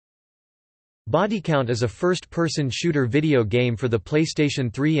Bodycount is a first-person shooter video game for the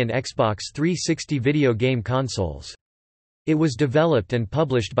PlayStation 3 and Xbox 360 video game consoles. It was developed and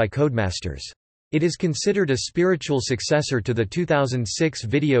published by Codemasters. It is considered a spiritual successor to the 2006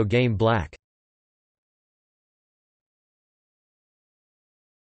 video game Black.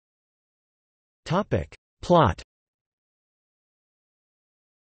 Plot.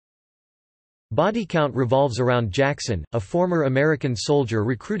 Bodycount revolves around Jackson, a former American soldier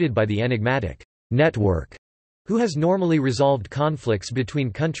recruited by the enigmatic network, who has normally resolved conflicts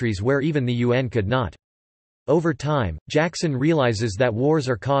between countries where even the UN could not. Over time, Jackson realizes that wars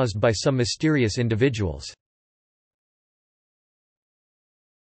are caused by some mysterious individuals.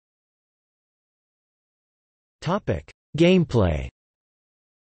 Gameplay.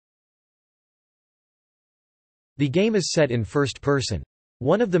 The game is set in first person.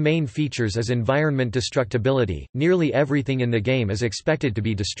 One of the main features is environment destructibility. Nearly everything in the game is expected to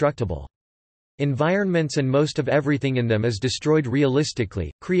be destructible. Environments and most of everything in them is destroyed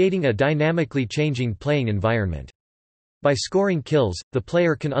realistically, creating a dynamically changing playing environment. By scoring kills, the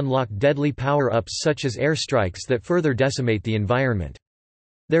player can unlock deadly power-ups such as airstrikes that further decimate the environment.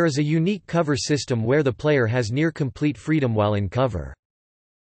 There is a unique cover system where the player has near-complete freedom while in cover.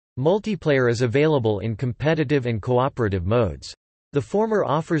 Multiplayer is available in competitive and cooperative modes. The former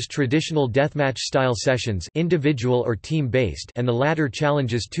offers traditional deathmatch-style sessions, individual or team-based, and the latter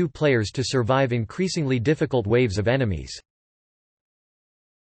challenges two players to survive increasingly difficult waves of enemies.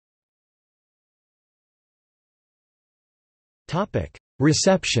 Topic: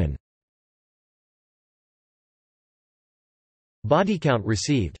 Reception. Bodycount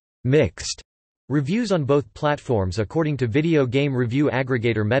received mixed reviews on both platforms according to video game review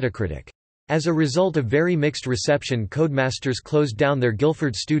aggregator Metacritic. As a result of very mixed reception, Codemasters closed down their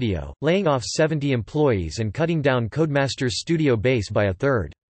Guilford studio, laying off 70 employees and cutting down Codemasters' studio base by a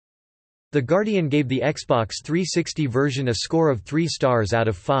third. The Guardian gave the Xbox 360 version a score of 3 stars out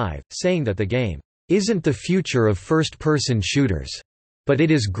of 5, saying that the game isn't the future of first-person shooters, but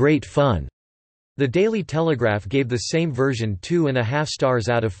it is great fun. The Daily Telegraph gave the same version 2.5 stars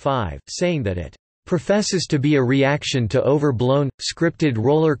out of 5, saying that it professes to be a reaction to overblown, scripted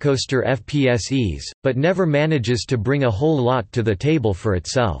rollercoaster FPSEs, but never manages to bring a whole lot to the table for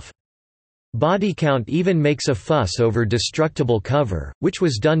itself. Bodycount even makes a fuss over destructible cover, which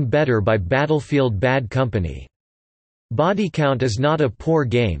was done better by Battlefield Bad Company. Bodycount is not a poor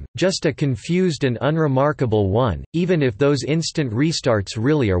game, just a confused and unremarkable one, even if those instant restarts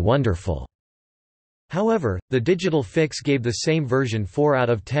really are wonderful. However, the Digital Fix gave the same version 4 out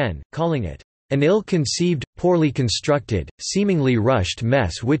of 10, calling it an ill-conceived, poorly constructed, seemingly rushed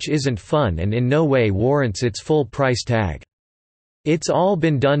mess which isn't fun and in no way warrants its full price tag. It's all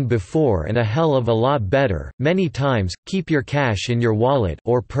been done before and a hell of a lot better, many times, keep your cash in your wallet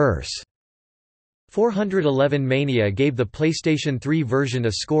or purse. 411 Mania gave the PlayStation 3 version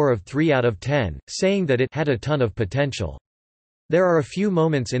a score of 3 out of 10, saying that it had a ton of potential. There are a few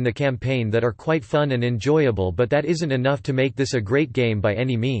moments in the campaign that are quite fun and enjoyable, but that isn't enough to make this a great game by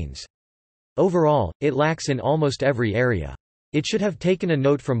any means. Overall, it lacks in almost every area. It should have taken a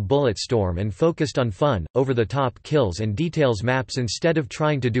note from Bulletstorm and focused on fun, over-the-top kills and details maps instead of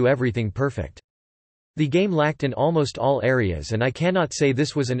trying to do everything perfect. The game lacked in almost all areas and I cannot say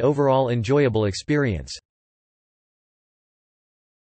this was an overall enjoyable experience.